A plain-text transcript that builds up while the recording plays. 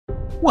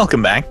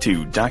Welcome back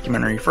to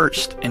Documentary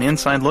First, an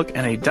inside look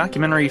at a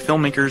documentary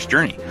filmmaker's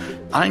journey.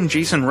 I'm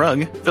Jason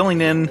Rugg,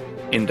 filling in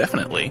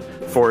indefinitely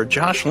for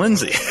Josh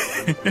Lindsay.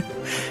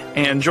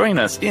 And joining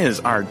us is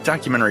our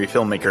documentary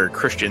filmmaker,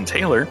 Christian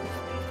Taylor.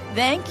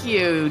 Thank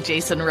you,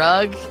 Jason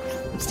Rugg.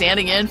 I'm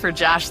standing in for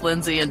Josh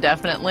Lindsay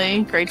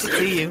indefinitely. Great to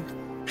see you.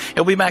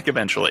 He'll be back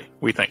eventually,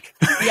 we think.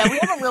 Yeah, we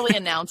haven't really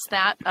announced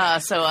that,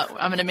 so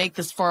I'm going to make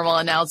this formal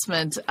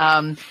announcement.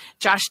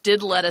 Josh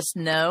did let us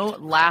know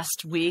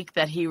last week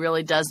that he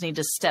really does need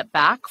to step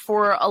back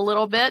for a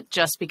little bit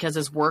just because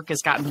his work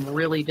has gotten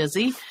really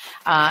busy.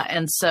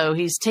 And so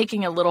he's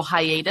taking a little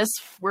hiatus.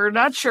 We're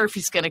not sure if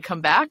he's going to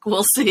come back.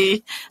 We'll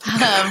see.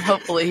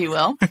 Hopefully he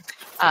will.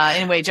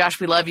 Anyway,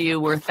 Josh, we love you.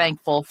 We're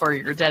thankful for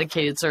your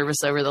dedicated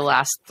service over the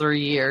last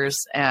 3 years.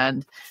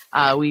 And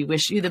we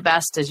wish you the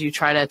best as you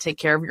try to take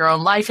care of your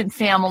own life and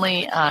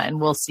family. And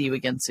we'll see you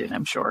again soon,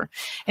 I'm sure.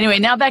 Anyway,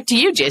 now back to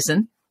you,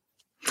 Jason.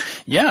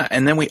 Yeah,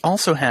 and then we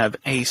also have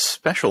a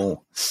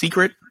special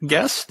secret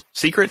guest.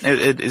 Secret?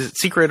 Is it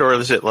secret, or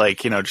is it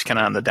just kind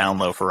of on the down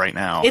low for right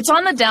now? It's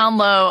on the down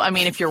low. I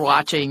mean, if you're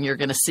watching, you're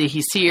going to see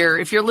he's here.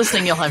 If you're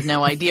listening, you'll have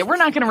no idea. We're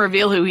not going to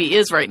reveal who he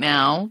is right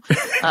now.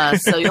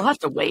 So you'll have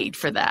to wait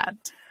for that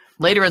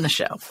later in the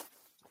show.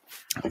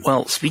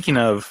 Well, speaking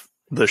of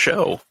the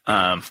show,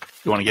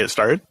 you want to get it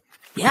started?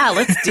 Yeah,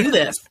 let's do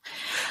this.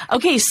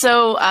 Okay,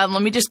 so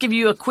let me just give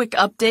you a quick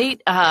update.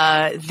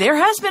 There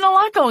has been a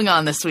lot going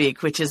on this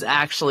week, which is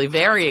actually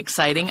very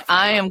exciting.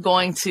 I am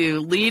going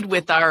to lead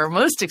with our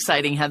most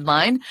exciting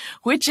headline,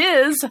 which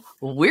is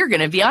we're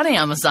going to be on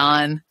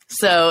Amazon.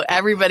 So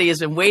everybody has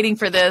been waiting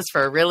for this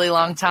for a really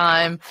long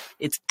time.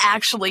 It's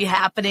actually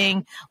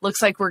happening.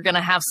 Looks like we're going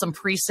to have some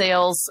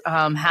pre-sales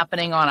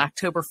happening on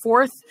October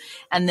 4th,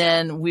 and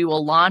then we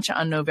will launch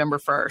on November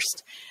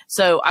 1st.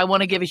 So I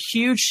want to give a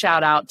huge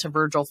shout out to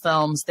Virgil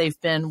Films.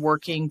 They've been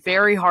working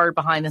very hard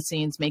behind the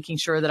scenes, making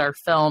sure that our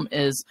film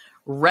is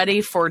ready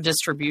for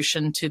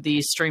distribution to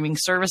the streaming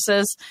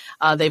services.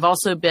 They've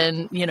also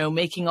been,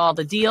 making all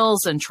the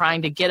deals and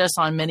trying to get us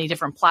on many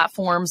different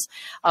platforms.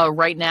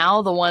 Right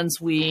now, the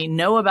ones we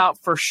know about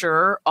for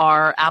sure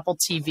are Apple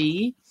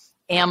TV,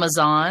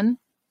 Amazon,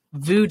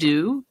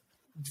 Vudu,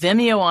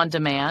 Vimeo On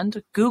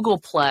Demand, Google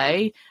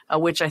Play,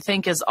 which I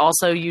think is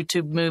also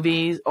YouTube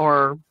Movies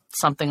or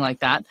something like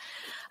that.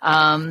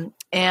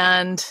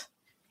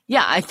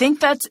 Yeah, I think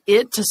that's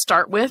it to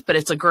start with, but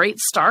it's a great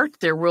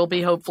start. There will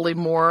be hopefully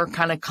more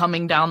kind of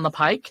coming down the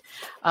pike.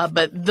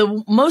 But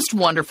the most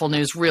wonderful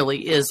news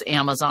really is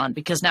Amazon,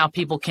 because now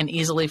people can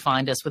easily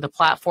find us with a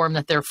platform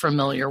that they're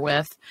familiar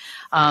with.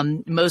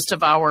 Most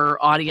of our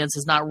audience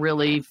is not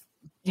really,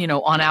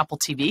 on Apple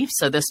TV,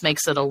 so this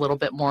makes it a little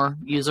bit more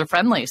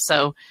user-friendly.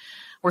 So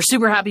we're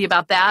super happy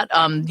about that.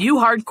 You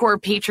hardcore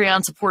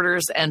Patreon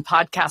supporters and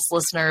podcast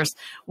listeners,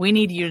 we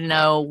need you to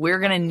know we're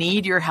going to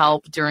need your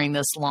help during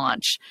this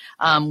launch.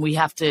 We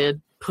have to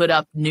put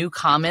up new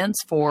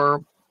comments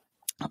for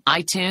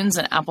iTunes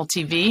and Apple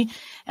TV,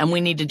 and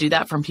we need to do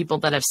that from people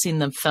that have seen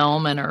the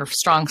film and are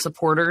strong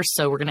supporters.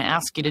 So we're going to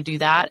ask you to do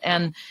that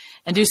and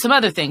do some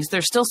other things.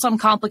 There's still some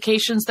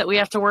complications that we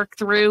have to work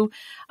through,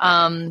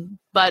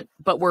 but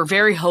we're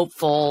very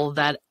hopeful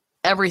that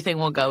everything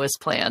will go as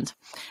planned.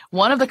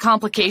 One of the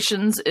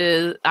complications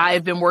is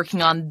I've been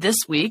working on this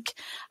week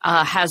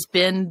has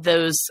been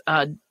those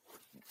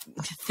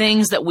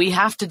things that we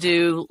have to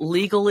do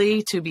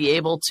legally to be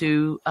able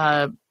to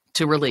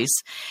release.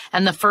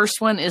 And the first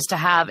one is to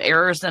have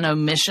errors and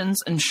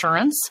omissions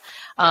insurance.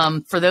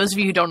 For those of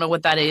you who don't know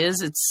what that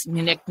is, its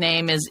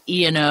nickname is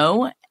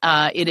E&O.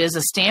 It is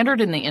a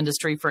standard in the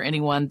industry for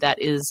anyone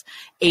that is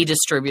a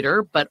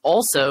distributor, but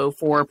also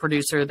for a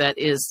producer that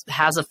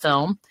has a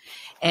film.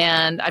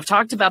 And I've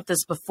talked about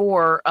this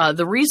before.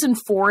 The reason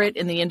for it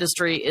in the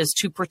industry is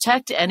to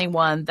protect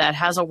anyone that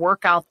has a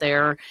work out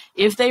there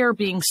if they are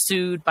being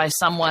sued by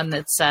someone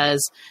that says,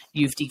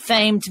 you've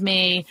defamed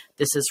me,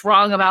 this is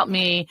wrong about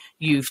me,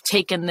 you've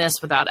taken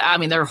this without,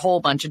 there are a whole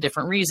bunch of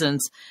different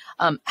reasons.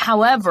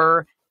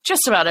 However,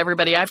 just about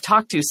everybody I've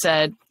talked to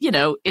said,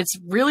 it's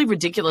really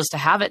ridiculous to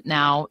have it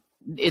now.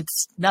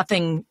 It's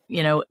nothing,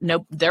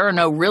 there are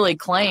no really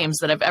claims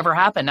that have ever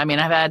happened. I've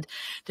had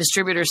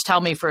distributors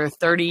tell me for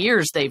 30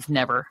 years they've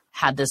never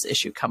had this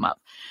issue come up.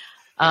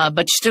 But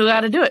you still got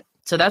to do it.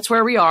 So that's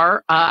where we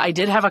are. I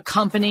did have a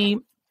company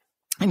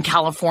in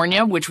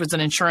California, which was an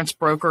insurance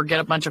broker,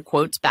 get a bunch of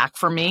quotes back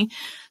for me.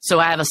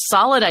 So I have a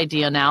solid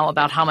idea now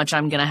about how much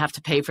I'm going to have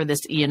to pay for this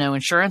E&O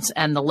insurance.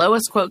 And the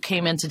lowest quote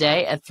came in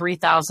today at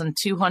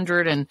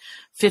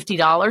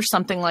 $3,250,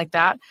 something like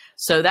that.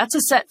 So that's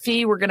a set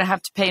fee we're going to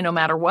have to pay no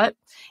matter what.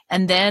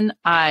 And then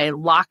I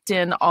locked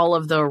in all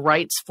of the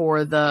rights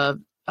for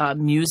the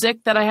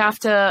music that I have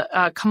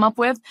to come up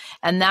with.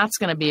 And that's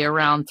going to be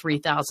around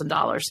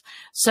 $3,000.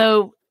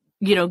 So,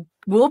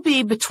 we'll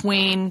be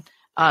between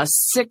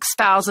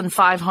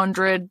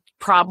 6,500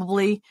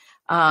 probably,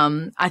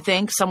 I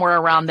think somewhere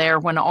around there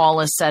when all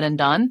is said and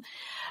done.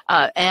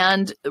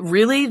 And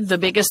really the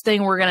biggest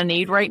thing we're going to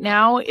need right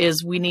now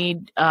is we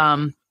need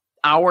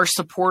our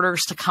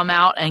supporters to come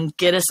out and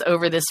get us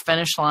over this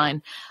finish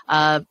line,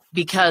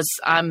 because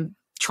I'm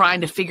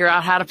trying to figure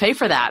out how to pay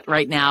for that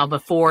right now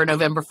before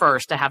November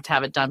 1st. I have to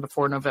have it done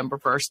before November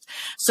 1st.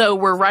 So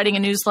we're writing a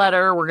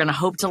newsletter. We're going to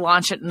hope to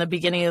launch it in the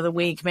beginning of the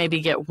week, maybe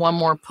get one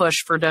more push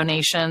for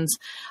donations,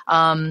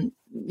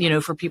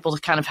 for people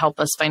to kind of help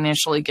us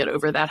financially get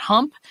over that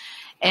hump.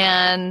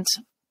 And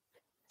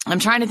I'm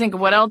trying to think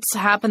of what else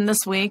happened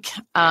this week.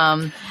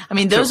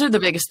 Those are the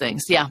biggest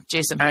things. Yeah,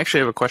 Jason. I actually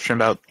have a question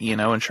about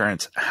E&O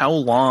insurance. How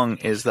long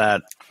is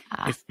that?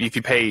 If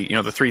you pay, the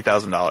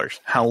 $3,000,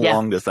 how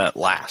long does that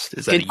last?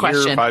 Is that Good a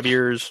question. year, 5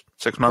 years,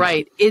 6 months?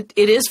 Right. It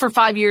is for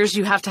 5 years.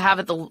 You have to have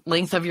it the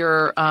length of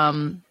your,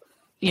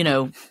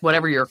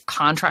 whatever your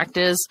contract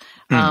is.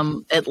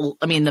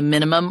 The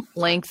minimum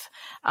length.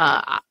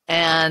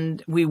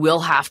 And we will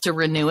have to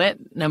renew it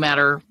no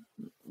matter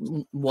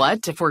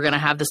what, if we're going to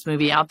have this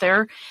movie out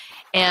there.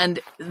 And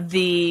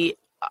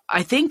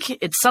I think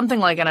it's something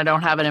like, and I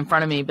don't have it in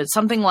front of me, but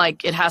something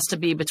like it has to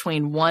be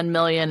between 1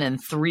 million and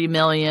 3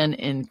 million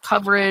in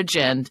coverage.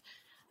 And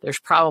there's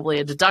probably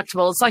a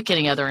deductible. It's like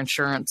any other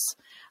insurance.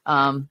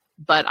 But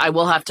I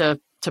will have to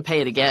pay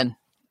it again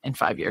in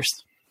 5 years.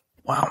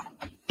 Wow.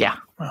 Yeah.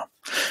 Wow.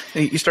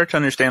 You start to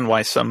understand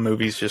why some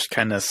movies just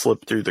kind of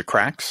slip through the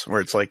cracks,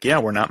 where it's like, yeah,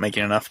 we're not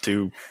making enough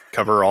to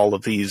cover all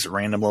of these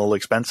random little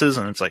expenses.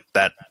 And it's like,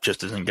 that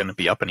just isn't going to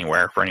be up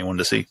anywhere for anyone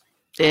to see.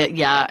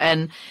 Yeah.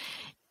 And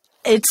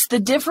it's the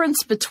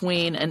difference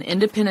between an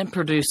independent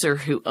producer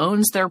who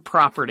owns their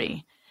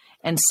property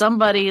and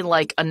somebody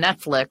like a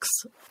Netflix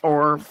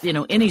or,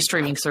 any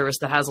streaming service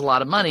that has a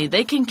lot of money.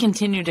 They can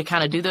continue to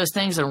kind of do those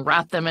things and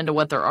wrap them into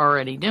what they're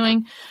already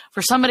doing.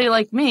 For somebody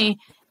like me,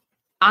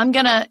 I'm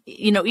going to,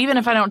 even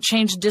if I don't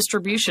change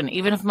distribution,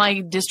 even if my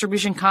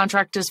distribution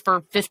contract is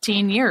for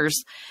 15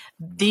 years,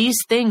 these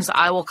things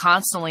I will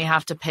constantly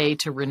have to pay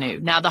to renew.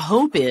 Now, the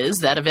hope is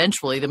that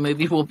eventually the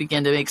movie will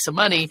begin to make some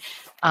money,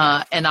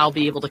 and I'll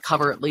be able to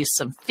cover at least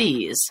some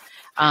fees.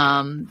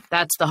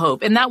 That's the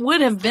hope. And that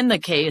would have been the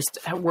case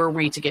were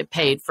we to get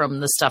paid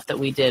from the stuff that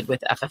we did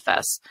with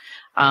FFS.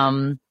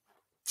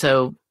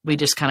 So we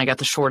just kind of got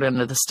the short end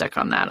of the stick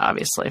on that,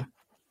 obviously.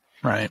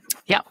 Right.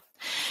 Yeah.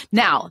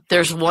 Now,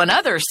 there's one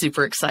other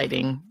super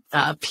exciting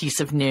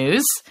piece of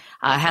news.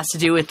 Has to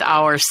do with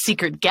our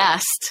secret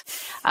guest.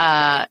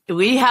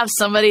 We have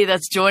somebody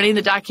that's joining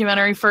the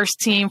Documentary First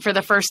team for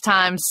the first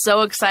time.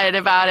 So excited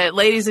about it.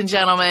 Ladies and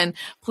gentlemen,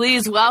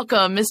 please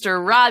welcome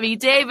Mr. Robbie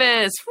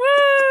Davis.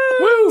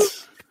 Woo! Woo!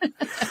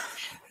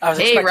 I was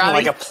expecting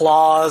Robbie.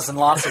 Applause and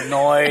lots of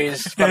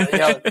noise. But,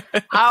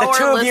 the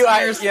two of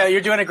you,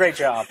 you're doing a great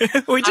job.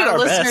 We did our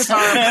listeners best.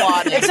 are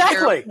applauding.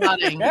 Exactly. They're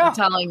applauding. Yeah. I'm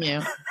telling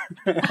you.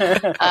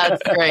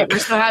 That's great. We're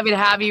so happy to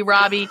have you,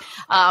 Robbie.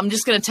 I'm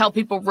just going to tell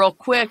people real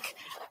quick.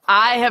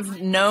 I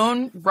have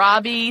known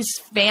Robbie's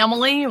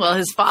family, well,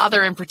 his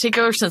father in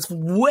particular, since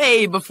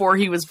way before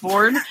he was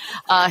born.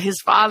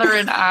 His father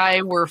and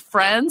I were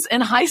friends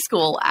in high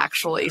school,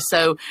 actually.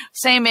 So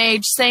same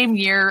age, same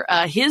year.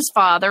 His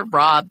father,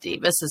 Rob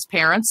Davis, his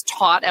parents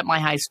taught at my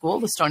high school,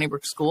 the Stony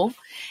Brook School.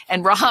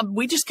 And Rob,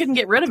 we just couldn't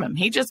get rid of him.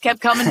 He just kept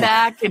coming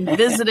back and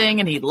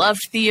visiting, and he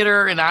loved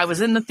theater, and I was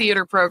in the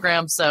theater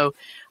program. So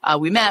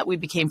we met, we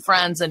became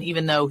friends, and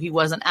even though he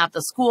wasn't at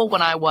the school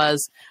when I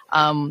was,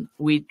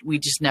 we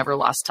just never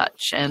lost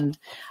touch. And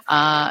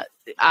I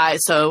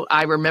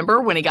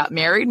remember when he got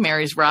married,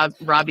 Mary's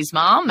Robbie's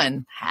mom,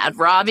 and had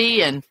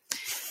Robbie, and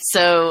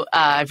so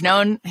I've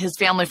known his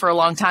family for a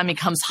long time. He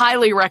comes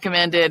highly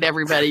recommended.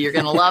 Everybody, you're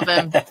going to love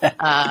him.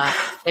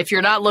 If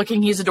you're not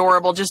looking, he's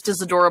adorable, just as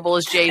adorable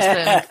as Jason.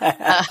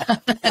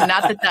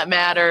 Not that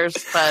matters,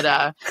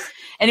 but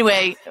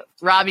anyway,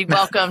 Robbie,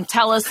 welcome.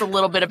 Tell us a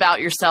little bit about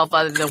yourself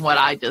other than what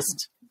I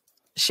just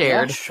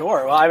shared. Yeah,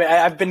 sure.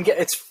 Well,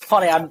 it's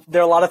funny.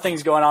 There are a lot of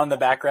things going on in the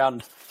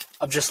background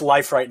of just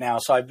life right now.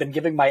 So I've been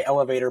giving my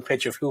elevator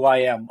pitch of who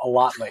I am a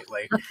lot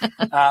lately.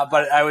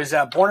 But I was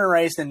born and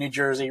raised in New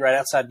Jersey, right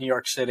outside New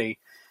York City.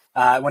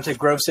 I went to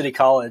Grove City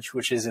College,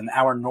 which is an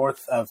hour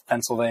north of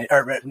Pennsylvania,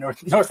 or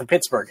north of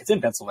Pittsburgh. It's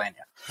in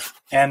Pennsylvania.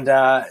 And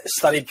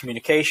studied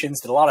communications,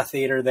 did a lot of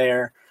theater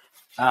there.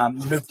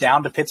 Moved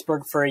down to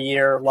Pittsburgh for a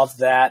year, loved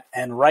that.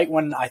 And right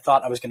when I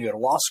thought I was going to go to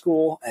law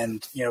school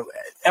and,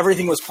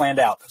 everything was planned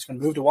out. I was going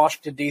to move to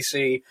Washington,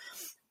 D.C.,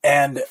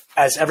 and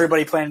as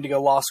everybody planning to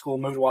go law school,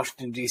 move to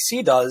Washington,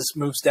 D.C.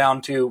 moves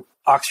down to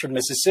Oxford,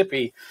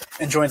 Mississippi,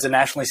 and joins a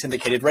nationally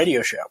syndicated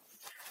radio show.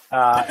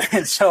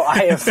 And so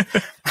I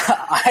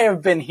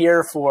have been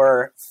here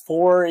for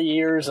 4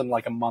 years and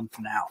like a month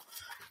now.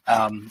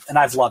 And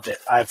I've loved it.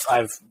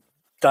 I've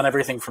done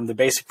everything from the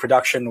basic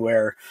production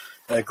where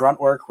grunt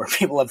work, where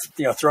people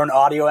have thrown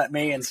audio at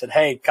me and said,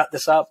 "Hey, cut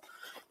this up,"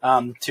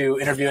 to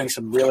interviewing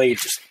some really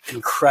just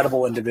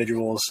incredible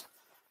individuals.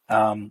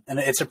 And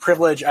it's a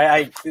privilege.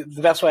 The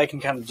best way I can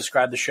kind of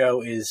describe the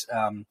show is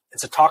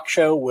it's a talk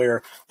show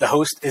where the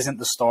host isn't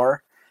the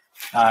star.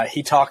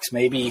 He talks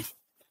maybe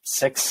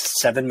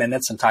 6-7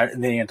 minutes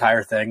in the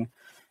entire thing.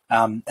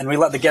 And we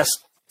let the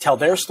guests tell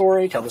their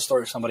story, tell the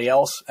story of somebody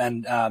else.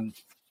 And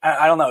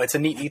I don't know, it's a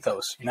neat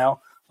ethos,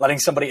 letting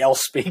somebody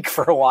else speak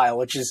for a while,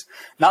 which is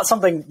not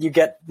something you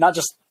get not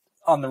just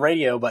on the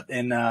radio, but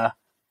in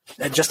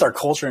just our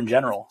culture in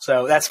general.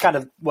 So that's kind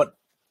of what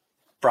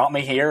brought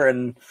me here.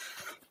 And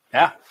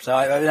yeah, so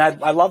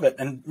I love it.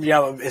 And,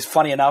 it's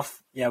funny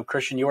enough,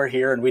 Christian, you were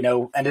here and we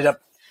ended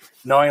up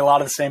knowing a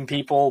lot of the same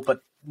people,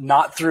 but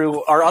not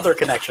through our other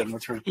connection,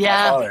 which was my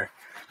father.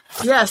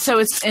 Yeah, so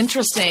it's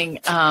interesting.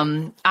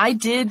 I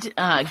did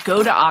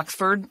go to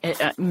Oxford.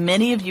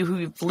 Many of you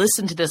who've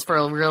listened to this for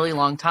a really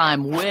long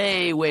time,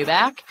 way, way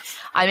back,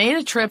 I made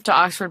a trip to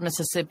Oxford,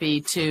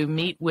 Mississippi to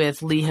meet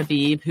with Lee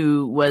Habib,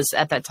 who was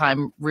at that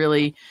time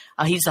really,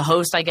 he's the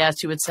host, I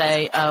guess you would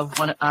say, of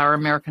one of our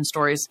American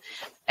Stories.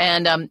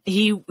 And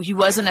he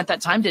wasn't at that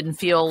time, didn't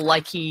feel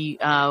like he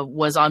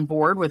was on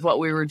board with what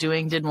we were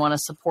doing, didn't want to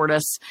support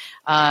us.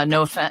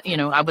 No offense,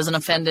 I wasn't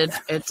offended.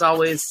 It's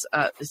always,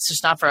 it's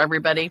just not for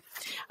everybody.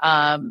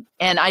 And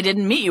I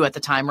didn't meet you at the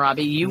time,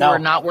 Robbie. You were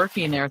not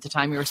working there at the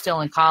time. You were still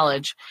in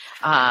college.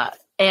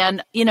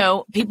 And,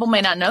 people may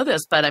not know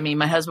this, but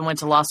my husband went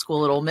to law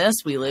school at Ole Miss.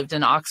 We lived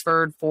in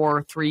Oxford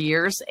for 3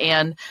 years.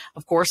 And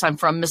of course, I'm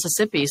from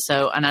Mississippi.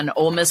 And I'm an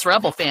Ole Miss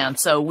Rebel fan.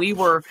 So we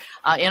were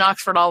in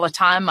Oxford all the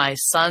time. My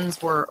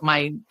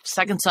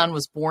second son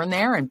was born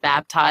there and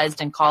baptized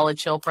in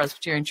College Hill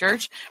Presbyterian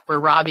Church, where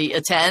Robbie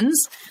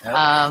attends.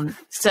 Yep.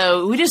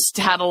 So we just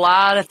had a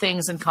lot of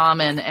things in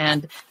common.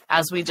 And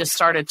as we just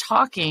started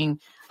talking,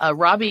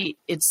 Robbie,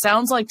 it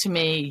sounds like to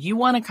me, you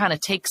want to kind of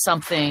take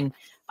something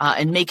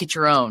and make it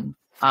your own.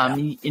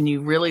 And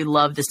you really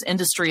love this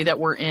industry that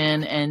we're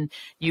in, and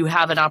you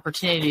have an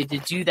opportunity to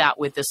do that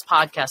with this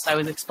podcast. I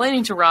was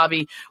explaining to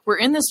Robbie, we're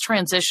in this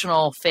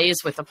transitional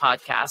phase with the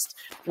podcast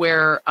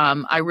where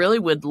I really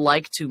would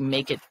like to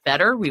make it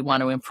better. We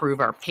want to improve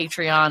our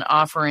Patreon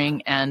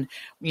offering and,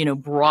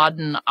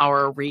 broaden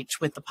our reach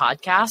with the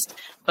podcast.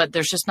 But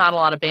there's just not a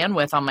lot of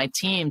bandwidth on my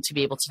team to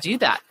be able to do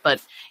that. But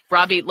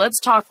Robbie, let's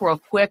talk real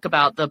quick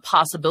about the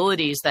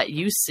possibilities that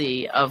you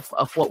see of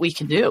what we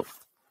can do.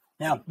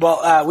 Yeah,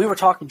 well, we were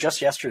talking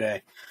just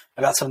yesterday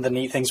about some of the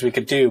neat things we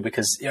could do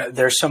because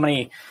there's so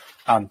many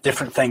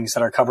different things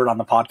that are covered on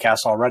the podcast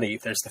already.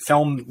 There's the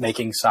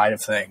filmmaking side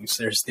of things.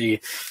 There's the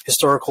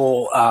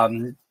historical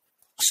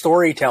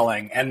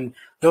storytelling, and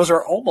those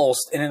are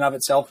almost in and of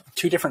itself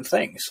two different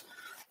things.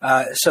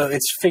 So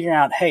it's figuring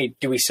out, hey,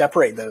 do we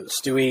separate those?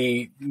 Do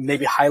we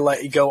maybe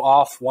go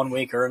off one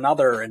week or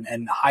another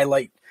and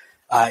highlight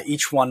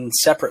each one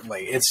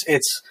separately?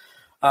 It's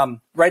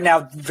right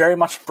now very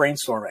much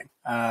brainstorming.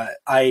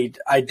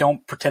 I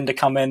don't pretend to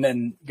come in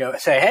and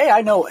say, hey,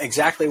 I know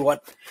exactly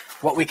what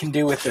we can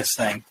do with this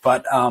thing.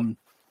 But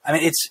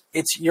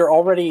you're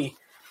already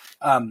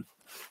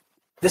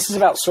this is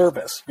about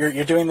service.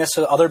 You're doing this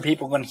so other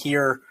people can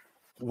hear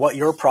what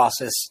your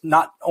process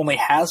not only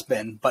has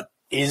been, but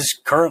is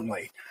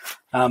currently.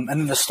 And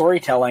then the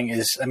storytelling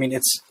is,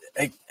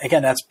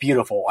 again, that's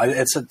beautiful.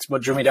 It's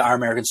what drew me to Our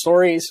American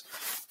Stories.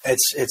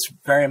 It's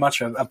very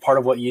much a part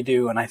of what you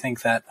do. And I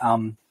think that,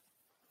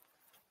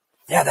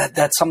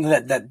 that's something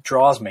that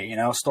draws me.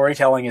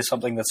 Storytelling is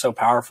something that's so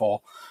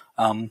powerful.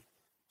 I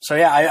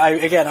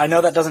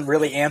know that doesn't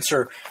really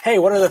answer, hey,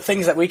 what are the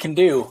things that we can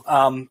do?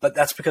 But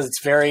that's because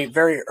it's very,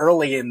 very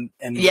early in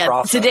the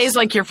process. Today's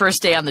like your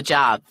first day on the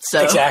job.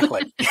 So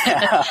exactly.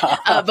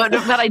 But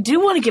I do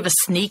want to give a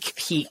sneak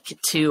peek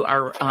to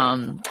our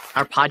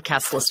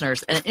podcast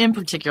listeners, and in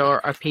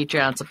particular our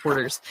Patreon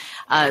supporters.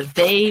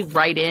 They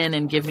write in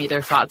and give me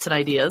their thoughts and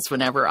ideas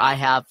whenever I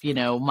have,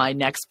 my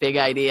next big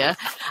idea.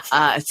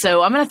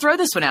 So I'm going to throw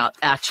this one out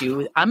at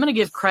you. I'm going to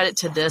give credit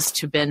to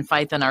Ben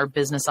Fythen, our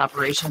business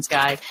operations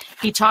guy.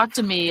 He talked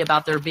to me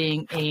about there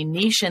being a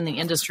niche in the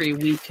industry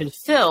we could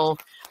fill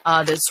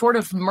that sort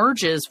of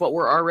merges what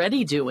we're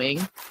already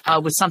doing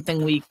with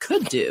something we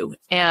could do.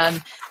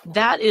 And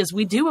that is,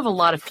 we do have a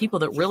lot of people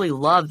that really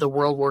love the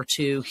World War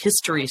II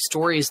history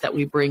stories that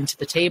we bring to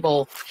the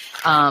table.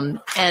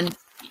 And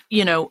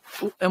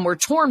we're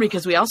torn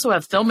because we also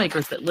have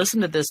filmmakers that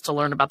listen to this to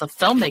learn about the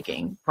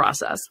filmmaking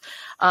process.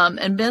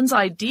 And Ben's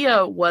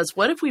idea was,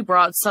 what if we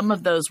brought some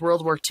of those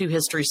World War II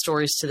history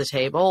stories to the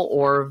table,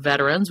 or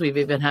veterans? We've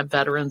even had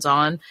veterans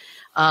on,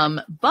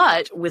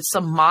 but with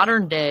some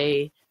modern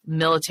day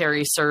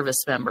military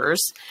service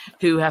members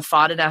who have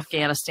fought in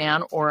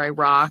Afghanistan or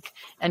Iraq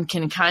and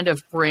can kind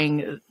of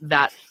bring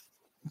that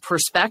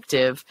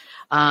perspective.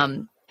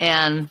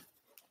 And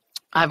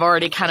I've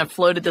already kind of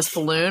floated this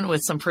balloon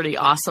with some pretty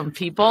awesome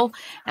people,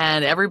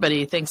 and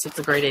everybody thinks it's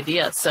a great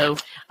idea. So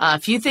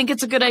if you think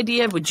it's a good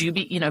idea, would you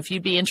be, if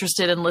you'd be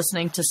interested in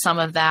listening to some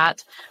of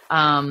that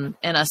and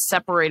us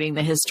separating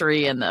the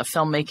history and the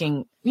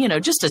filmmaking,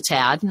 just a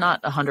tad,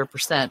 not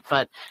 100%,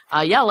 but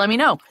let me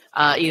know.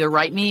 Either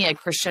write me at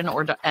Christian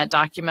or at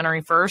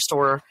Documentary First,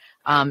 or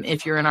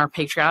If you're in our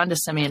Patreon,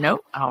 just send me a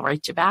note. I'll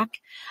write you back.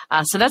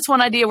 So that's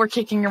one idea we're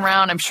kicking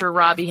around. I'm sure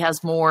Robbie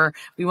has more.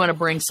 We want to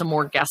bring some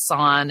more guests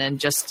on and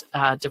just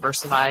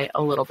diversify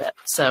a little bit.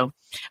 So,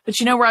 but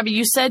Robbie,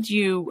 you said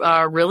you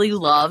really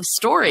love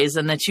stories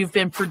and that you've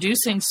been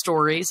producing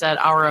stories at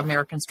Our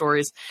American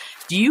Stories.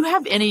 Do you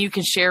have any you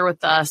can share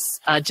with us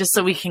just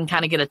so we can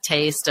kind of get a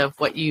taste of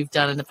what you've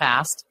done in the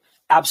past?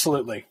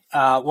 Absolutely.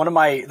 One of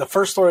the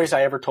first stories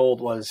I ever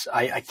told was,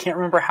 I can't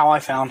remember how I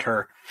found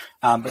her,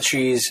 but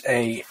she's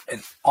an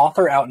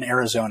author out in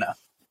Arizona.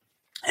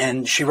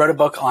 And she wrote a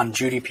book on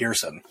Judy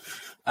Pearson,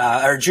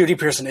 or Judy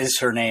Pearson is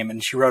her name,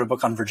 and she wrote a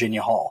book on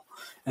Virginia Hall.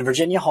 And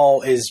Virginia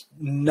Hall is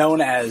known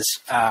as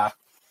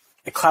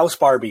Klaus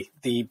Barbie,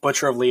 the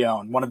Butcher of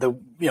Lyon, one of the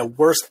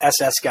worst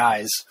SS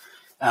guys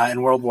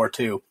in World War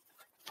II.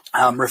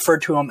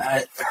 Referred to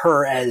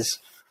her as,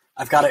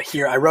 I've got it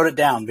here. I wrote it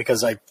down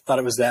because I thought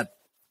it was that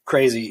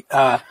crazy.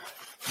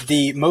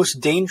 The most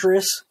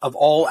dangerous of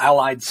all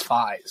Allied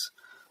spies.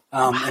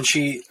 And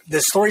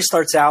the story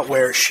starts out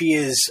where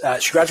she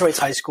graduates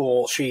high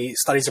school. She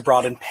studies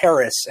abroad in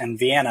Paris and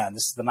Vienna.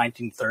 This is the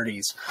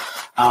 1930s.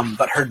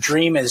 But her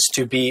dream is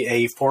to be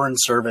a foreign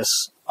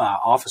service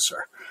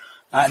officer.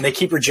 And they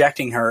keep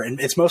rejecting her. And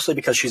it's mostly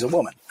because she's a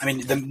woman. I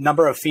mean, the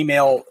number of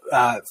female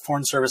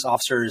foreign service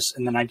officers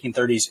in the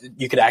 1930s,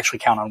 you could actually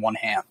count on one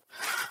hand.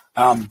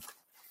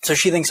 So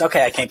she thinks,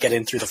 okay, I can't get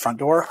in through the front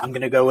door. I'm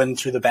going to go in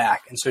through the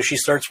back. And so she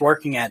starts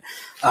working at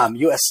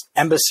U.S.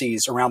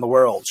 embassies around the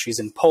world. She's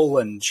in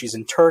Poland. She's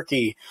in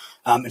Turkey.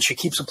 And she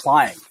keeps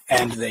applying.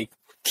 And they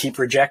keep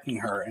rejecting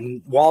her.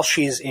 And while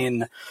she's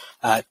in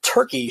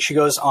Turkey, she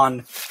goes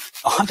on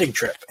a hunting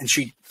trip. And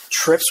she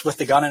trips with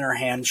the gun in her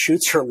hand,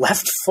 shoots her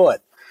left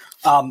foot.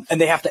 And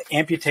they have to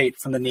amputate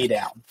from the knee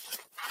down.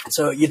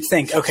 So you'd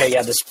think, okay,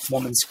 yeah, this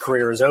woman's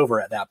career is over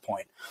at that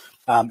point.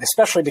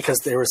 Especially because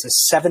there was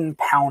a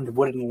 7-pound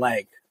wooden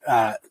leg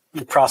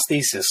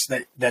prosthesis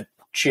that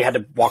she had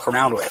to walk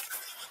around with.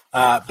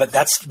 But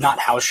that's not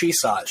how she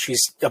saw it. She's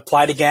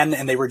applied again,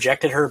 and they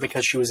rejected her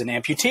because she was an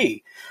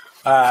amputee.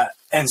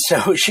 And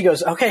so she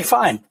goes, okay,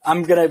 fine.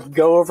 I'm going to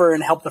go over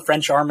and help the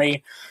French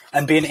army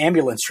and be an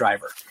ambulance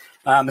driver.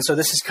 And so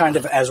this is kind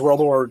of as World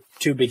War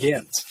II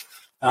begins.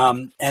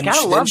 And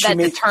gotta love that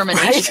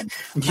determination.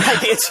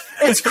 Right?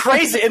 It's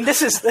crazy. And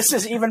this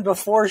is even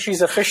before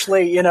she's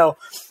officially,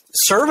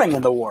 serving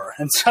in the war.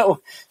 And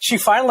so she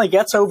finally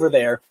gets over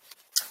there,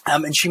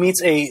 and she meets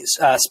a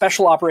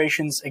special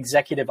operations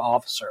executive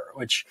officer,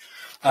 which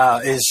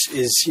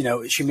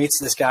she meets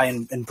this guy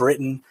in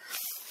Britain,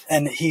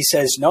 and he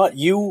says, no,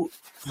 you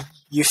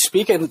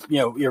speak,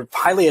 you're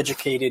highly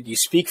educated, you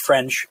speak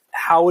French.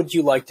 How would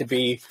you like to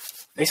be,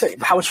 they say,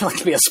 how would you like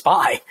to be a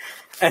spy?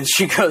 And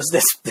she goes,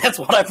 that's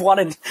what I've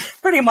wanted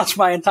pretty much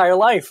my entire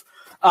life.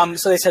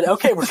 So they said,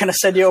 okay, we're going to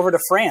send you over to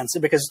France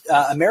because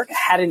America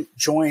hadn't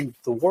joined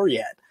the war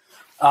yet.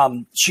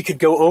 She could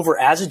go over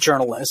as a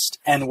journalist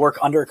and work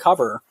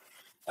undercover.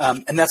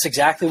 And that's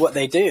exactly what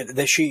they did.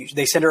 They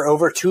sent her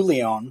over to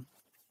Lyon,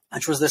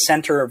 which was the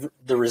center of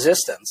the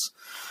resistance.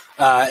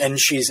 And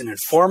she's an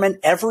informant.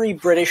 Every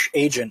British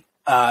agent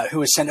who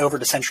was sent over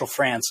to central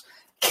France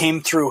came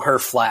through her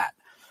flat.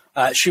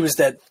 She was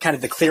the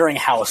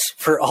clearinghouse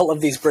for all of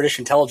these British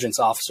intelligence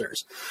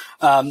officers.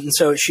 And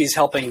so she's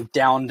helping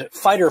downed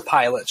fighter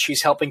pilots.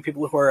 She's helping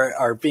people who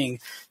are being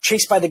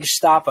chased by the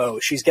Gestapo.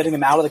 She's getting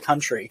them out of the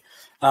country,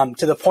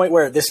 to the point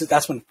where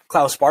that's when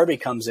Klaus Barbie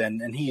comes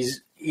in, and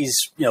he's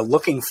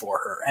looking for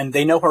her, and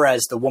they know her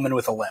as the woman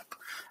with a limp.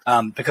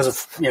 Because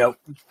of,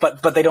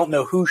 but they don't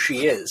know who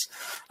she is.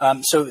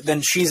 So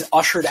then she's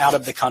ushered out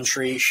of the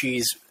country.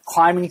 She's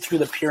climbing through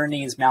the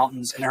Pyrenees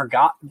mountains, and her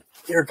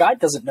guide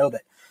doesn't know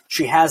that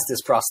she has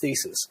this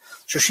prosthesis.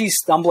 So she's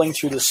stumbling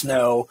through the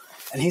snow,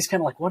 and he's kind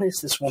of like, what is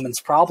this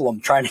woman's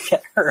problem? Trying to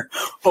get her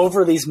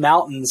over these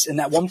mountains. And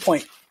at one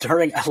point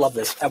during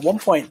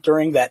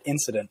that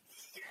incident,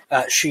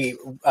 she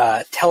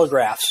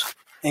telegraphs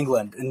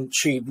England, and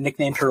she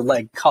nicknamed her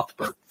leg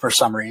Cuthbert for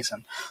some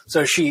reason.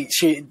 So she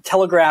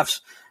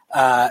telegraphs,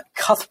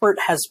 Cuthbert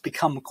has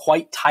become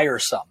quite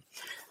tiresome.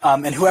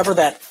 And whoever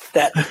that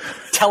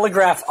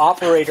telegraph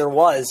operator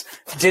was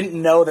didn't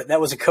know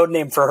that was a code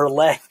name for her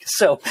leg.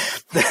 So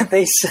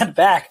they sent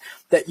back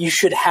that you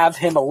should have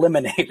him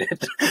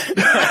eliminated.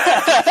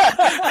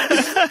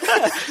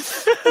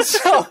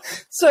 So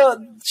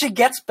she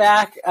gets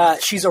back.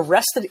 She's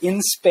arrested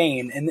in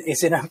Spain and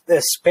is in a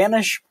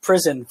Spanish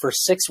prison for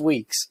 6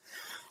 weeks.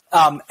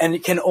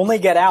 And can only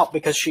get out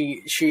because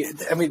the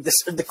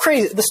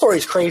story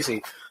is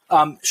crazy.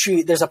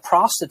 There's a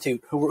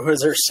prostitute who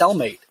is her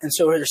cellmate. And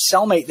so her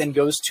cellmate then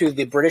goes to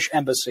the British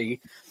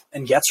embassy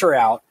and gets her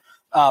out.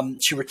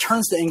 She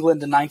returns to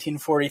England in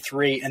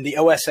 1943, and the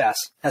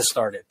OSS has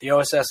started. The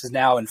OSS is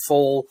now in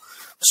full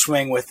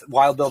swing with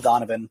Wild Bill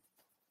Donovan.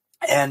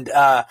 And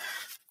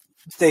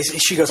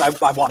she goes, I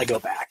want to go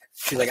back.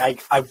 She's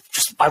like, I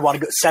want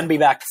to go, send me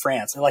back to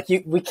France. And like,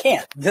 we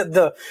can't.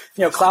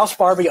 Klaus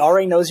Barbie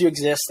already knows you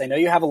exist. They know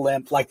you have a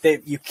limp. Like,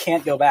 you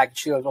can't go back.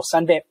 She goes, well,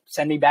 send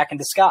me back in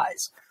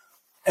disguise.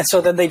 And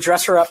so then they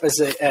dress her up as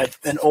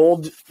an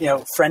old,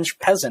 French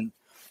peasant,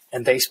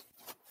 and they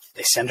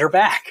send her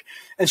back.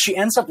 And she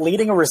ends up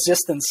leading a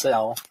resistance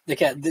cell.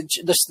 Again,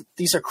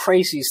 these are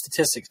crazy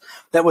statistics.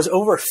 That was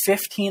over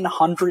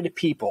 1,500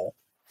 people.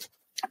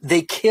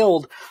 They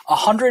killed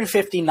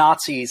 150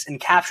 Nazis and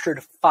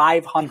captured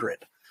 500.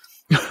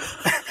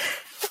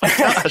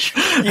 Gosh.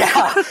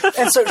 Yeah.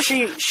 And so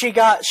she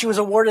was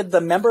awarded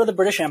the Member of the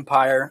British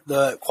Empire,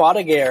 the Croix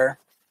de Guerre,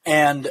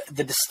 and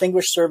the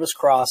Distinguished Service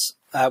Cross,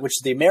 which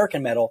is the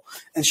American medal.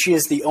 And she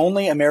is the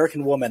only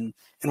American woman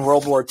in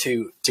World War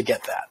II to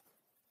get that.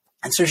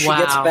 And so she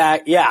gets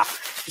back. Yeah.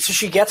 So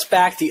she gets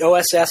back. The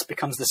OSS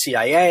becomes the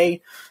CIA.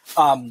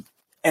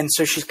 And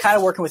so she's kind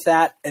of working with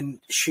that. And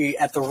she,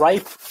 at the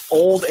ripe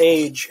old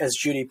age, as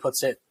Judy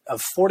puts it,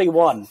 of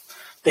 41,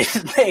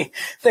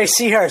 they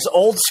see her as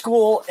old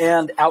school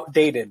and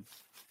outdated.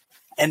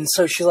 And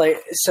so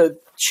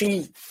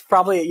she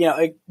probably,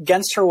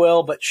 against her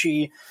will, but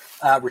she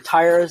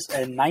retires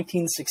in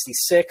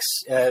 1966,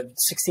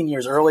 16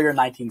 years earlier,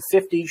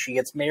 1950. She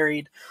gets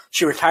married.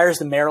 She retires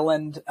to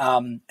Maryland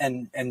and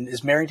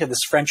is married to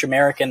this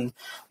French-American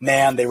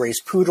man. They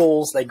raise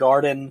poodles. They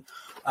garden.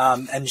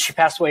 And she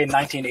passed away in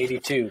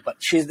 1982. But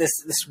she's this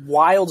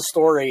wild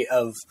story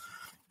of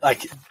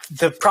like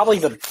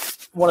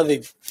one of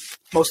the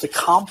most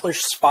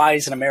accomplished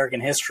spies in American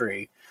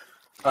history.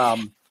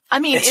 I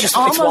mean, it's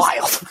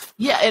wild.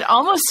 Yeah, it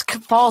almost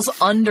falls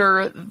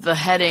under the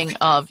heading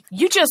of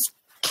you just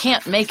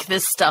can't make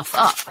this stuff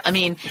up. I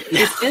mean,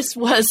 if this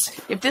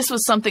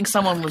was something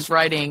someone was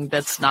writing,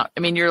 that's not. I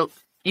mean, you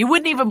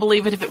wouldn't even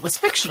believe it if it was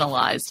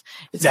fictionalized.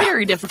 It's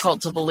very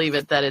difficult to believe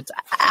it that it's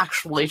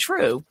actually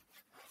true.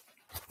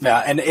 Yeah,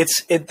 and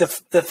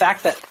the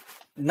fact that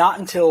not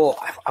until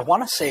I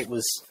want to say it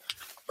was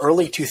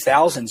early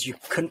 2000s, you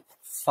couldn't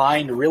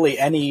find really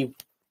any,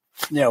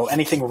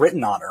 anything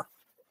written on her.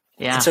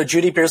 Yeah. And so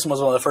Judy Pearson was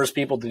one of the first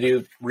people to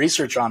do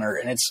research on her,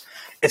 and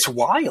it's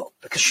wild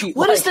because she.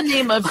 What is the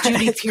name of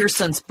Judy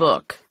Pearson's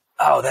book?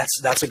 Oh,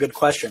 that's a good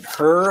question.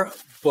 Her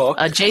book.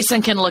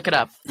 Jason can look it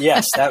up.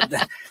 Yes,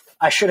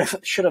 I should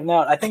have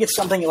known. I think it's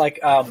something like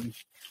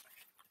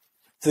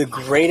the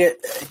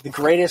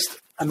greatest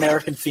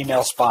American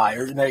female spy,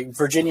 or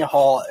Virginia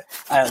Hall.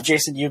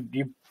 Jason,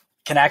 you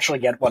can actually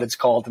get what it's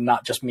called, and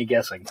not just me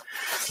guessing.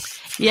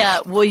 Yeah,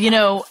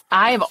 well,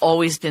 I've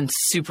always been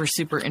super,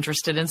 super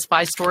interested in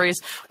spy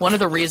stories. One of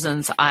the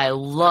reasons I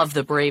love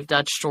the Brave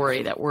Dutch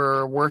story that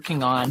we're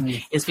working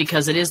on is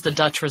because it is the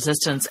Dutch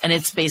resistance, and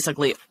it's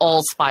basically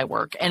all spy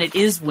work. And it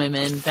is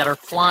women that are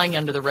flying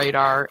under the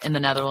radar in the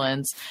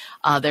Netherlands.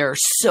 They're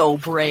so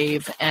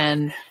brave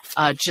and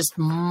just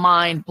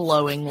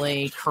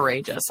mind-blowingly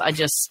courageous.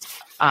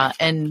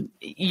 And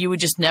you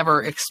would just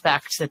never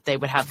expect that they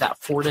would have that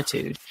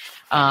fortitude.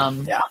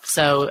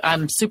 So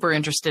I'm super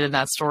interested in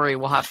that story.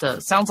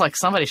 Sounds like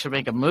somebody should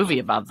make a movie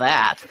about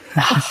that.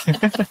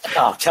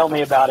 Oh, tell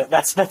me about it.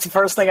 That's the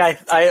first thing I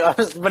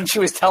when she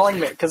was telling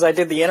me, because I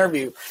did the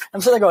interview,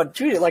 I'm sitting there going,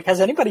 Judy, like, has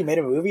anybody made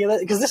a movie of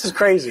it? Because this is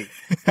crazy.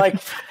 Like,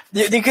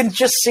 you can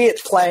just see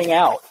it playing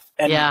out.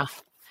 And, yeah.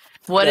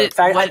 What's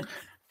the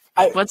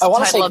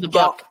title of the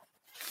book?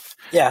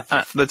 Yeah.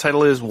 The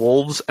title is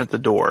Wolves at the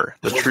Door,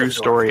 the true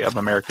story of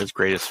America's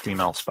greatest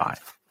female spy.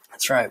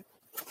 That's right.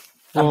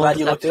 I'm glad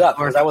you looked it up,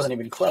 because I wasn't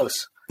even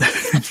close. Go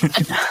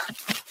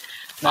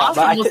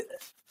ahead.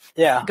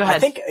 I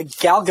think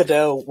Gal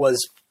Gadot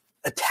was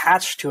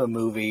attached to a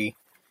movie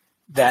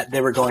that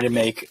they were going to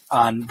make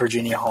on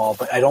Virginia Hall,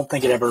 but I don't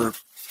think it ever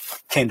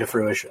came to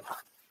fruition.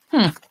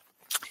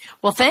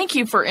 Well, thank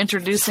you for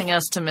introducing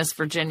us to Miss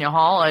Virginia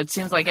Hall. It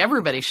seems like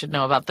everybody should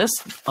know about this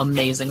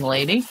amazing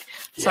lady.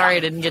 Sorry I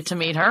didn't get to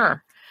meet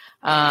her.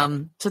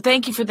 So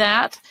thank you for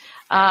that.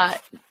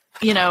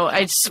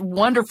 It's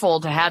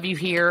wonderful to have you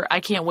here. I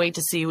can't wait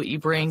to see what you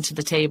bring to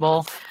the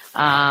table.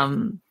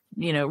 It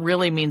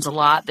really means a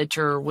lot that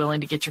you're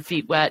willing to get your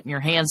feet wet and your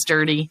hands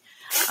dirty.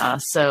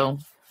 So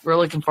we're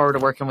looking forward to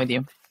working with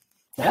you.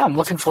 Yeah, I'm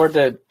looking forward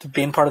to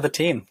being part of the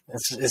team.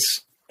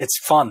 It's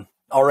fun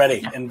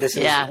already. And this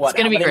is it's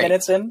going to be great.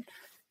 Minutes in?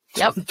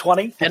 Yep.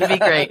 20? It's going to be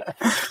great.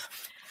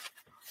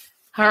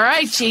 All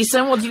right,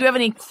 Jason. Well, do you have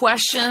any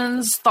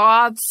questions,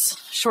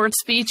 thoughts, short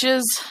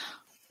speeches?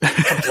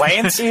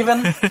 Complaints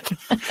even?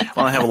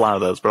 Well, I have a lot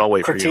of those, but I'll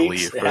wait for you to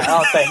leave. Yeah.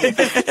 Oh, thank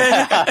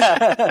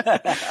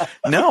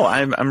you. No,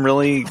 I'm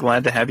really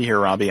glad to have you here,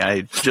 Robbie.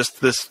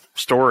 This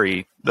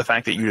story, the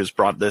fact that you just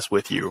brought this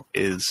with you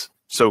is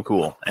so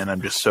cool, and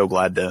I'm just so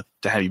glad to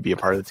have you be a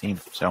part of the team.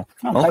 So,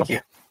 thank you.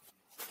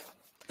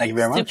 Thank you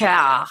very much.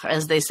 Super,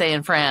 as they say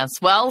in France.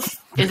 Well,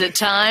 is it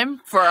time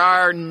for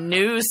our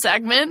new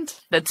segment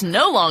that's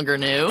no longer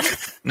new?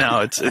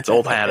 No, it's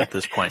old hat at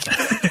this point.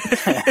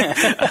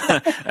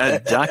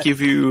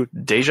 DocuView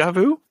Deja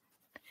Vu?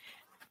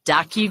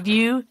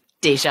 DocuView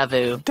Deja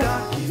Vu.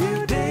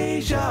 DocuView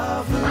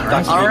Deja Vu.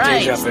 All right.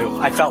 Deja Vu.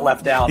 I felt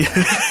left out.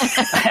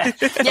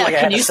 Yeah,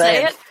 can you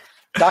say it?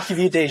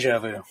 DocuView Deja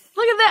Vu.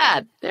 Look at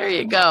that. There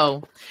you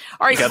go.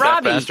 All right, You got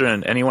Robbie, that faster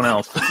than anyone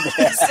else.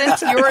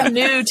 since you're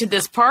new to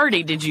this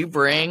party, did you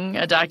bring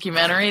a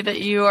documentary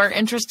that you are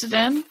interested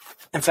in?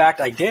 In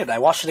fact, I did. I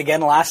watched it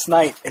again last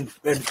night in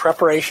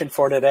preparation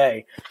for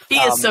today. He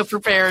is so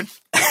prepared.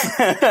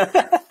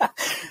 The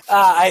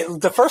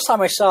first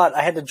time I saw it,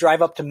 I had to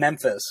drive up to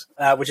Memphis,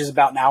 which is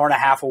about an hour and a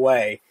half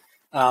away.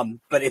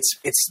 But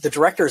it's the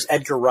director is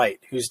Edgar Wright,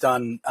 who's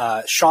done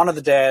Shaun of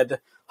the Dead,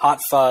 Hot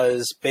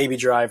Fuzz, Baby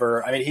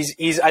Driver. I mean,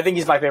 I think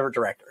he's my favorite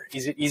director.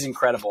 He's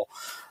incredible.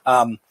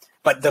 But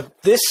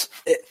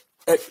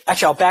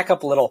actually, I'll back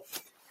up a little.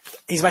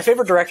 He's my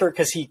favorite director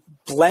because he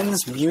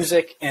blends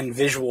music and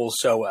visuals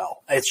so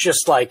well. It's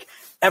just like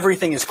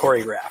everything is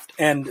choreographed.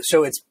 And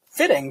so it's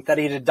fitting that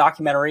he did a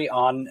documentary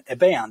on a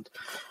band.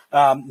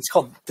 It's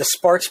called the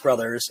Sparks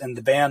Brothers, and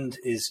the band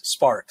is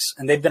Sparks.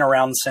 And they've been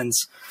around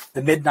since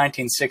the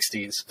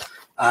mid-1960s.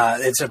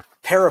 It's a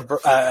pair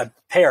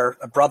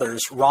of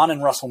brothers, Ron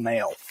and Russell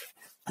Mael.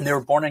 And they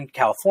were born in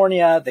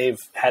California. They've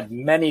had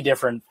many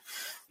different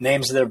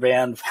names of their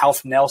band,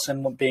 Half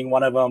Nelson being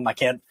one of them. I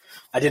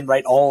didn't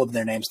write all of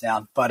their names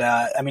down, but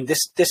I mean,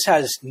 this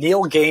has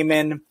Neil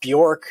Gaiman,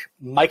 Bjork,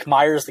 Mike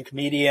Myers, the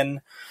comedian,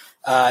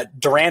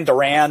 Duran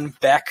Duran,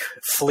 Beck,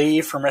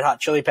 Flea from Red Hot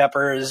Chili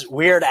Peppers,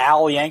 Weird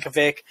Al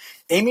Yankovic,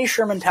 Amy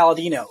Sherman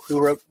Palladino, who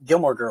wrote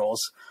Gilmore Girls.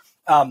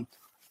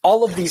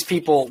 All of these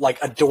people like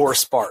adore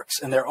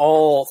Sparks, and they're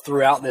all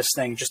throughout this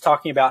thing just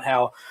talking about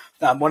how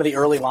one of the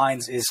early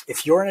lines is,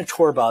 if you're in a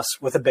tour bus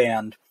with a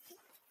band,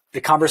 the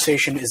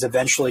conversation is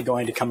eventually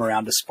going to come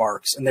around to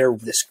Sparks. And they're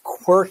this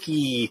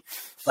quirky,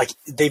 like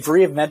they've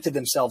reinvented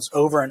themselves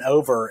over and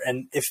over.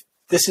 And if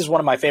this is one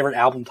of my favorite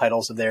album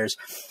titles of theirs,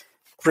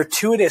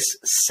 gratuitous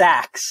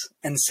sax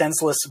and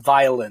senseless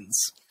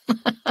violins.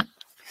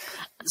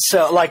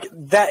 So like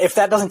that, if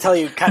that doesn't tell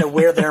you kind of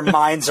where their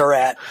minds are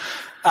at,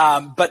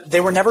 but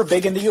they were never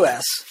big in the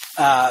US,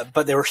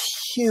 but they were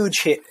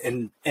huge hit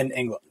in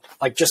England,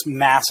 like just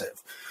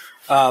massive.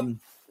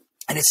 And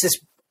it's this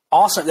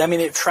awesome. I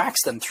mean, it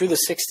tracks them through the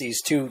 60s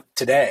to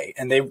today,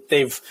 and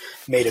they've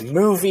made a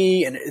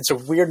movie, and it's a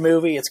weird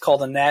movie. It's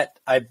called Annette.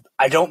 I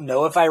don't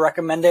know if I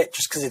recommend it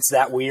just because it's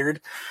that weird.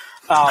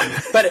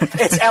 But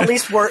it's at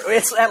least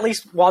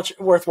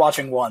worth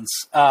watching once.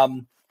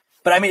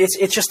 But I mean,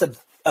 it's just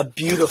a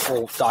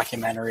beautiful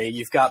documentary.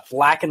 You've got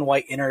black and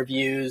white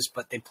interviews,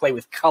 but they play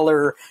with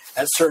color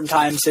at certain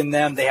times in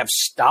them. They have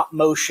stop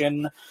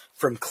motion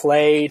from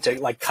clay to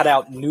like cut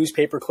out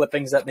newspaper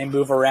clippings that they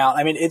move around.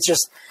 I mean, it's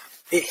just,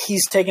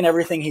 he's taken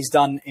everything he's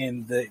done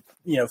in the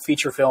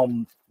feature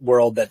film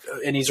world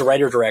and he's a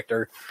writer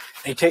director.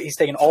 He's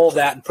taken all of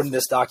that and put in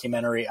this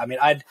documentary. I mean,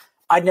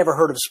 I'd never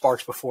heard of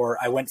Sparks before.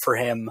 I went for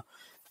him,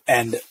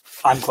 and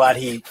I'm glad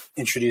he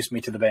introduced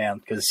me to the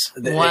band because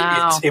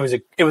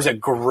it was a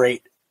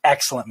great,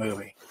 excellent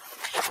movie.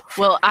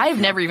 Well, I've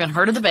never even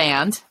heard of the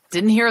band.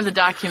 Didn't hear of the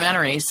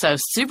documentary, so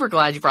super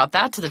glad you brought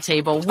that to the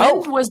table.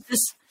 When was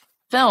this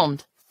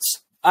filmed?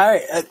 All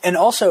right, and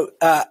also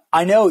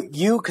I know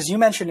you because you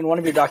mentioned in one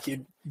of your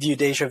docu-view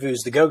Deja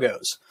Vus the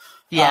Go-Go's.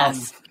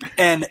 Yes,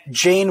 and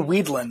Jane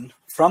Weedland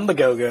from the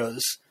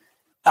Go-Go's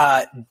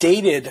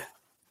dated,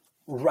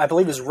 I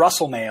believe, it was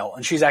Russell Mael,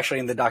 and she's actually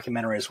in the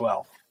documentary as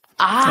well.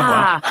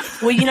 Well,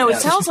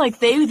 it sounds like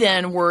they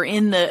then were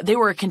they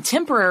were a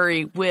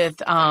contemporary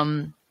with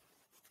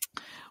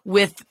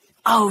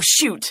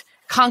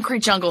Concrete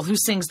Jungle. Who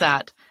sings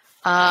that?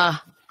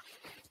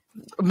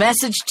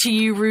 Message to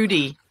You,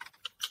 Rudy.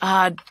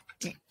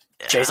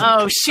 Jason?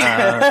 Oh, shoot.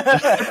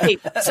 Okay,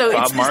 so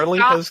Bob Marley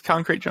has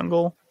Concrete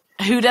Jungle.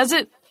 Who does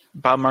it?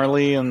 Bob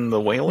Marley and the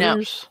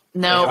Wailers?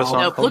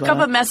 No. Look up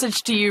A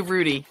Message to You,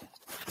 Rudy.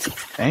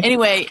 Okay.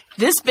 Anyway,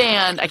 this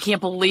band, I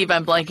can't believe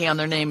I'm blanking on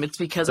their name. It's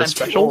because I'm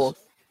too old.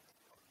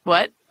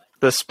 What?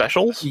 The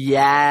Specials?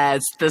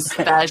 Yes, the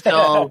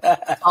Special.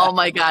 Oh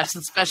my gosh,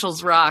 the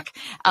Specials rock,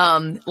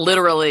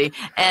 literally.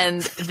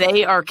 And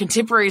they are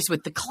contemporaries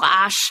with the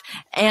Clash,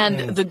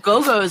 and the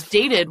Go-Go's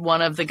dated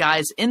one of the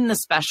guys in the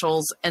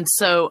Specials. And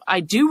so I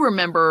do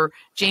remember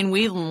Jane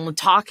Whelan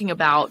talking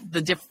about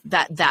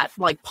that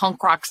like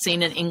punk rock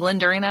scene in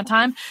England during that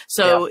time.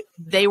 So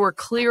they were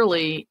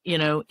clearly,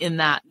 in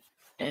that.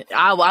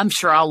 I'm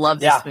sure I'll love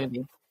this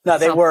movie. No,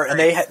 they were, and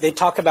they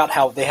talk about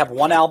how they have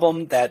one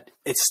album that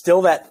it's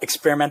still that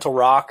experimental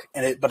rock,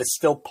 but it's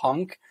still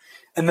punk,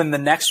 and then the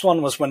next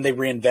one was when they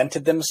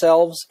reinvented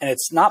themselves, and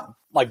it's not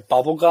like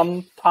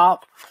bubblegum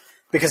pop,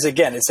 because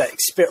again, it's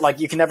that like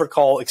you can never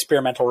call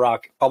experimental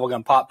rock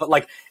bubblegum pop, but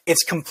like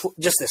it's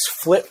just this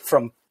flip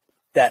from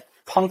that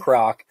punk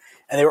rock,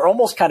 and they were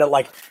almost kind of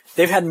like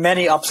they've had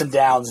many ups and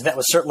downs, and that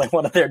was certainly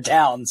one of their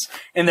downs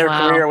in their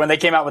career when they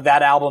came out with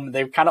that album.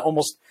 They kind of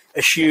almost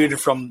eschewed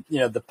from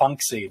the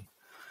punk scene.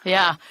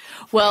 Yeah.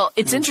 Well,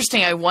 it's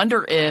interesting. I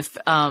wonder if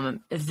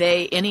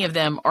any of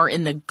them are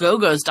in the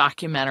Go-Go's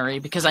documentary,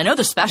 because I know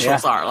the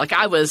Specials are. Like,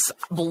 I was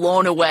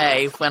blown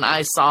away when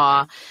I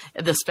saw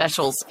the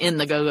Specials in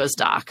the Go-Go's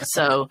doc.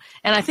 So,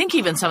 and I think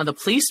even some of the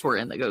Police were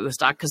in the Go-Go's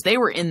doc because they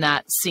were in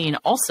that scene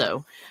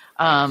also.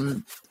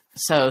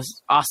 So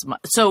awesome.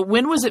 So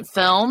when was it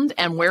filmed,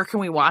 and where can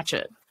we watch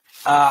it?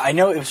 I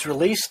know it was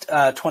released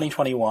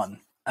 2021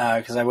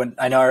 because I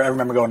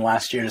remember going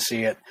last year to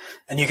see it,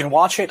 and you can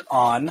watch it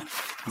on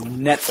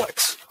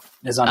Netflix.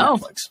 It's on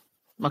Netflix.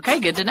 Okay,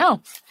 good to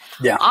know.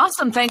 Yeah.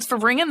 Awesome. Thanks for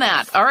bringing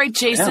that. All right,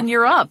 Jason,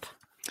 you're up.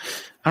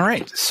 All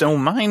right. So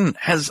mine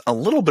has a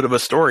little bit of a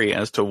story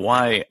as to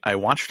why I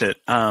watched it.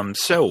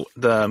 So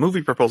the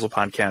Movie Proposal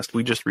Podcast,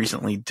 we just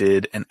recently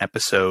did an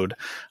episode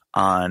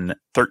on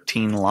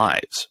 13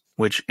 Lives,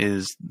 which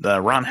is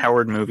the Ron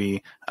Howard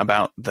movie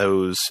about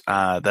those,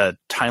 the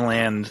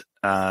Thailand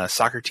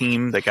soccer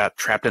team that got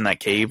trapped in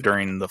that cave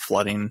during the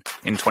flooding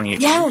in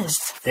 2018.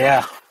 Yes.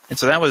 Yeah. And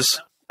so that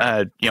was,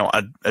 a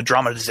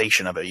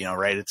dramatization of it,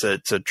 right?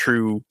 It's a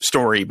true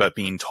story, but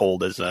being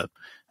told as a,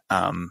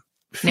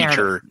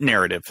 feature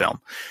narrative film.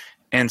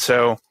 And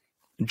so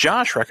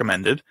Josh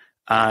recommended,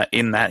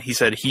 in that he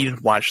said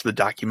he'd watched the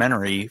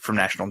documentary from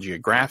National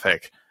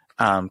Geographic,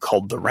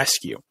 called The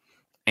Rescue.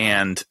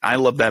 And I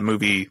loved that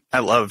movie. I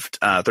loved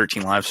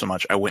 13 Lives so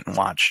much. I went and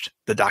watched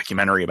the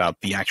documentary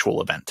about the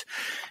actual event.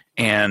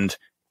 And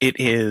it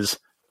is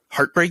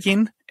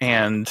heartbreaking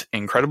and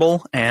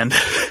incredible and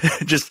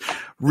just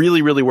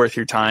really, really worth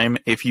your time.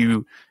 If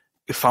you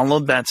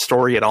followed that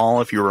story at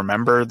all, if you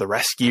remember the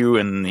rescue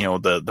and,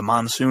 the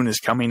monsoon is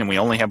coming and we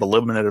only have a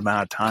limited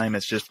amount of time,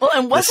 it's just, well,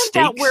 and wasn't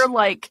that where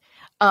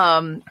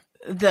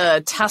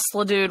the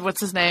Tesla dude, what's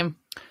his name?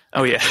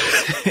 Oh yeah.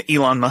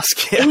 Elon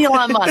Musk. Yeah.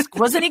 Elon Musk.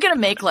 Wasn't he going to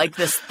make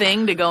this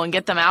thing to go and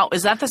get them out?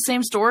 Is that the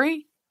same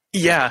story?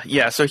 Yeah.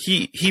 Yeah. So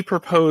he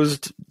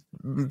proposed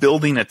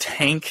building a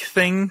tank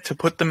thing to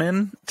put them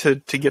in to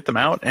get them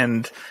out.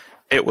 And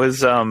it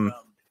was,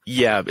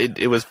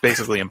 it was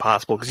basically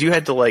impossible because you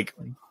had to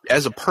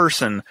as a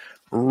person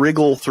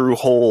wriggle through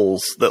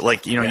holes that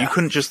you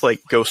couldn't just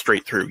go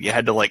straight through. You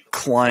had to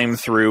climb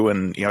through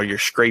and, you're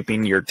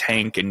scraping your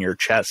tank and your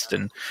chest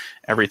and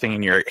everything,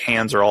 and your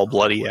hands are all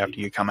bloody after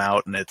you come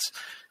out. And it's,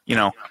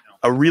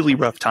 a really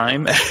rough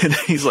time. And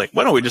he's like,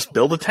 why don't we just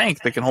build a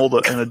tank that can hold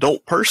an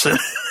adult person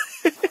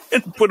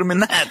and put them in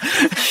that?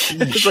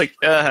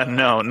 It's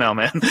no,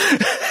 man.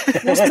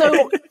 Well,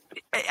 so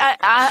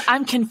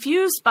I'm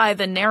confused by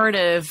the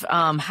narrative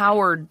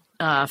Howard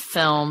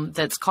film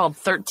that's called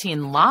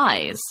 13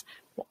 Lies.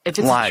 If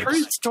it's Lives. A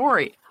true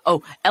story.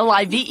 Oh,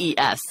 Lives.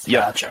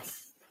 Yeah. Gotcha.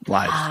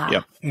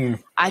 Lives. Yep.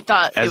 I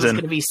thought it was going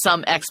to be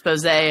some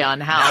expose on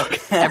how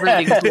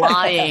everything's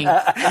lying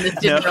and this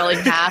didn't really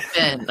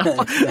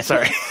happen.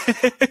 Sorry.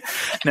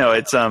 No,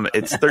 it's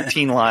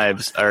 13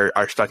 lives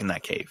are stuck in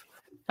that cave.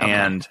 Okay.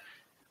 And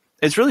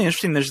it's really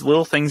interesting. There's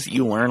little things that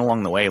you learn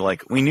along the way.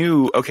 We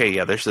knew,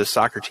 there's this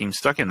soccer team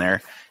stuck in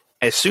there.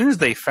 As soon as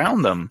they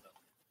found them,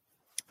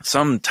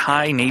 some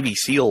Thai Navy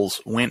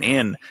SEALs went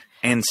in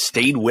and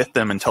stayed with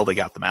them until they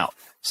got them out.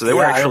 So there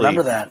were actually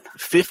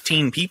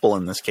 15 people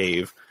in this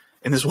cave,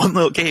 in this one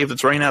little cave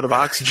that's running out of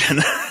oxygen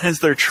as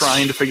they're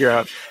trying to figure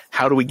out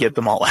how do we get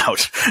them all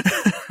out.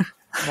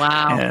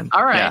 Wow. And,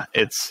 all right.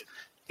 Yeah,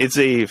 it's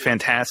a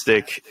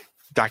fantastic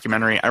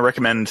documentary. I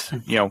recommend,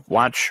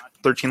 watch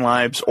 13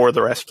 Lives or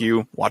The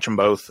Rescue. Watch them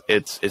both.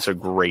 It's a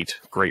great,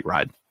 great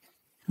ride.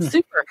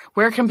 Super.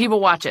 Where can people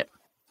watch it?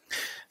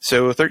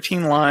 So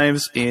 13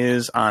 Lives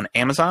is on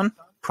Amazon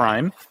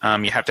Prime.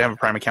 You have to have a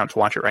Prime account to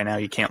watch it right now.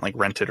 You can't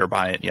rent it or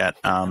buy it yet.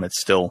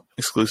 It's still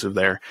exclusive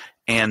there.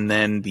 And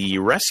then The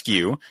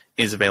Rescue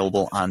is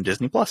available on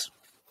Disney Plus.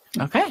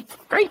 Okay,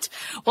 great.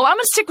 Well, I'm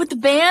going to stick with the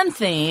band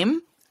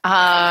theme. So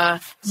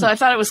I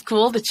thought it was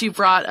cool that you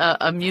brought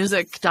a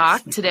music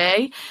doc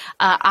today.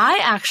 I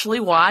actually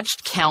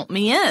watched Count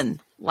Me In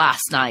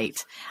last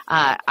night.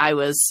 I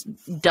was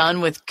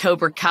done with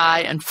Cobra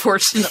Kai,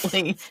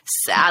 unfortunately,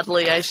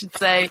 sadly, I should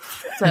say.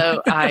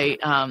 So I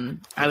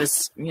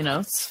was,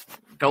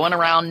 going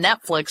around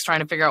Netflix trying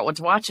to figure out what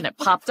to watch, and it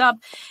popped up.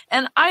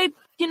 And I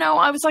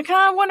was like,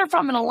 I wonder if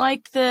I'm going to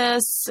like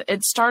this.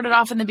 It started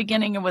off in the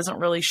beginning. I wasn't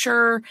really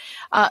sure.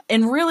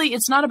 And really,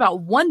 it's not about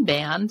one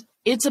band.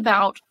 It's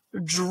about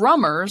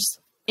drummers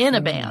in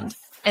a band.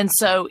 And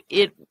so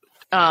it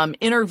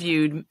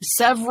interviewed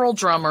several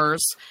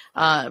drummers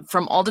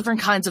from all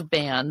different kinds of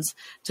bands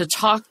to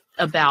talk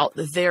about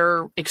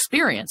their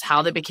experience,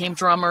 how they became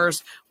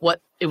drummers,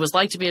 what it was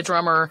like to be a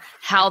drummer,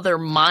 how their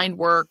mind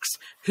works,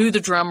 who the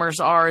drummers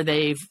are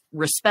they've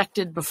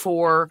respected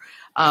before,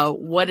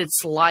 what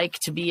it's like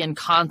to be in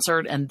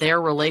concert and their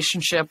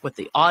relationship with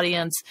the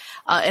audience.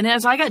 And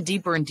as I got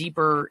deeper and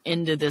deeper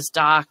into this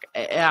doc,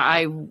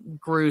 I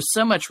grew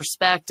so much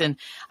respect, and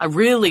I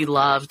really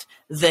loved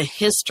the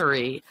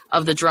history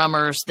of the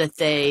drummers that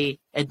they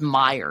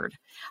admired.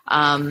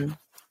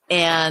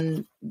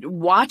 And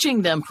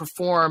watching them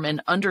perform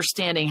and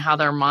understanding how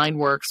their mind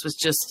works was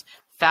just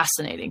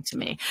fascinating to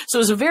me. So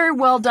it was a very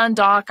well done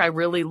doc. I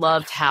really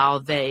loved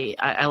how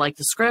I liked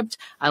the script.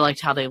 I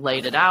liked how they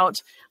laid it out.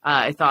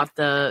 I thought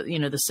the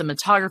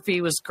cinematography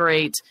was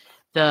great.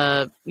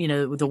 The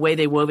way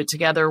they wove it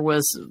together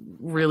was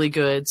really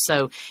good.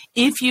 So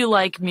if you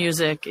like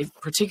music,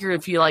 particularly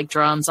if you like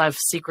drums, I've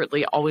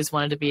secretly always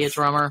wanted to be a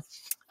drummer.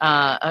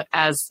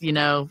 As you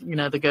know,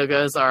 the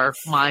Go-Go's are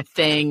my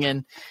thing,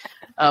 and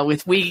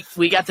with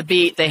We Got the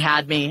Beat, they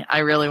had me. I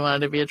really wanted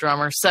to be a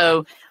drummer,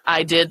 so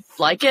I did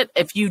like it.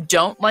 If you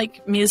don't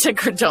like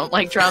music or don't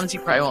like drums, you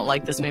probably won't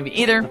like this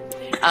movie either.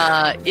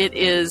 It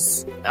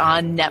is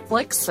on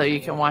Netflix, so you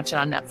can watch it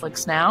on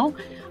Netflix now.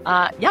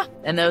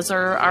 And those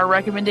are our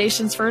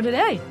recommendations for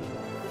today.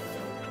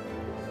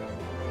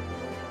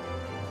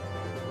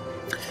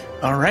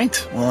 All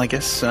right. Well, I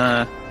guess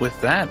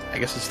with that,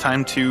 it's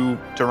time to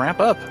wrap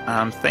up.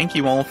 Thank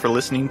you all for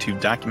listening to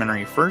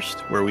Documentary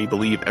First, where we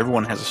believe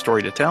everyone has a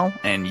story to tell,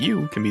 and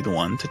you can be the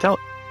one to tell it.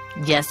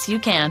 Yes, you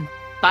can.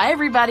 Bye,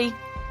 everybody.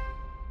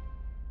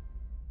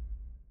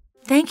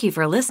 Thank you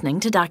for listening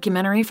to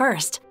Documentary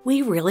First.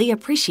 We really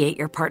appreciate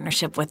your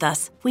partnership with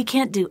us. We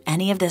can't do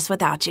any of this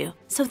without you.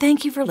 So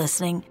thank you for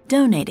listening,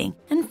 donating,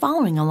 and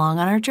following along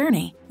on our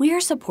journey. We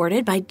are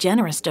supported by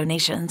generous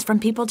donations from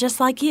people just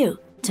like you.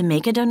 To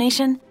make a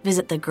donation,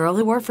 visit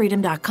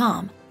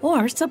thegirlwhoworefreedom.com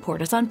or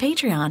support us on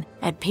Patreon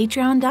at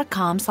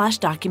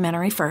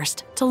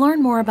patreon.com/documentaryfirst. To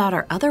learn more about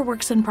our other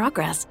works in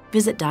progress,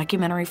 visit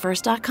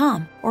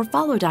documentaryfirst.com or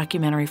follow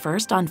Documentary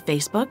First on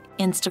Facebook,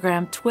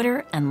 Instagram,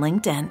 Twitter, and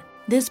LinkedIn.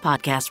 This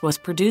podcast was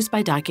produced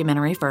by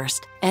Documentary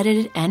First,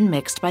 edited and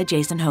mixed by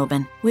Jason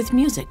Hoban, with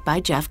music by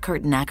Jeff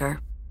Kurtenacker.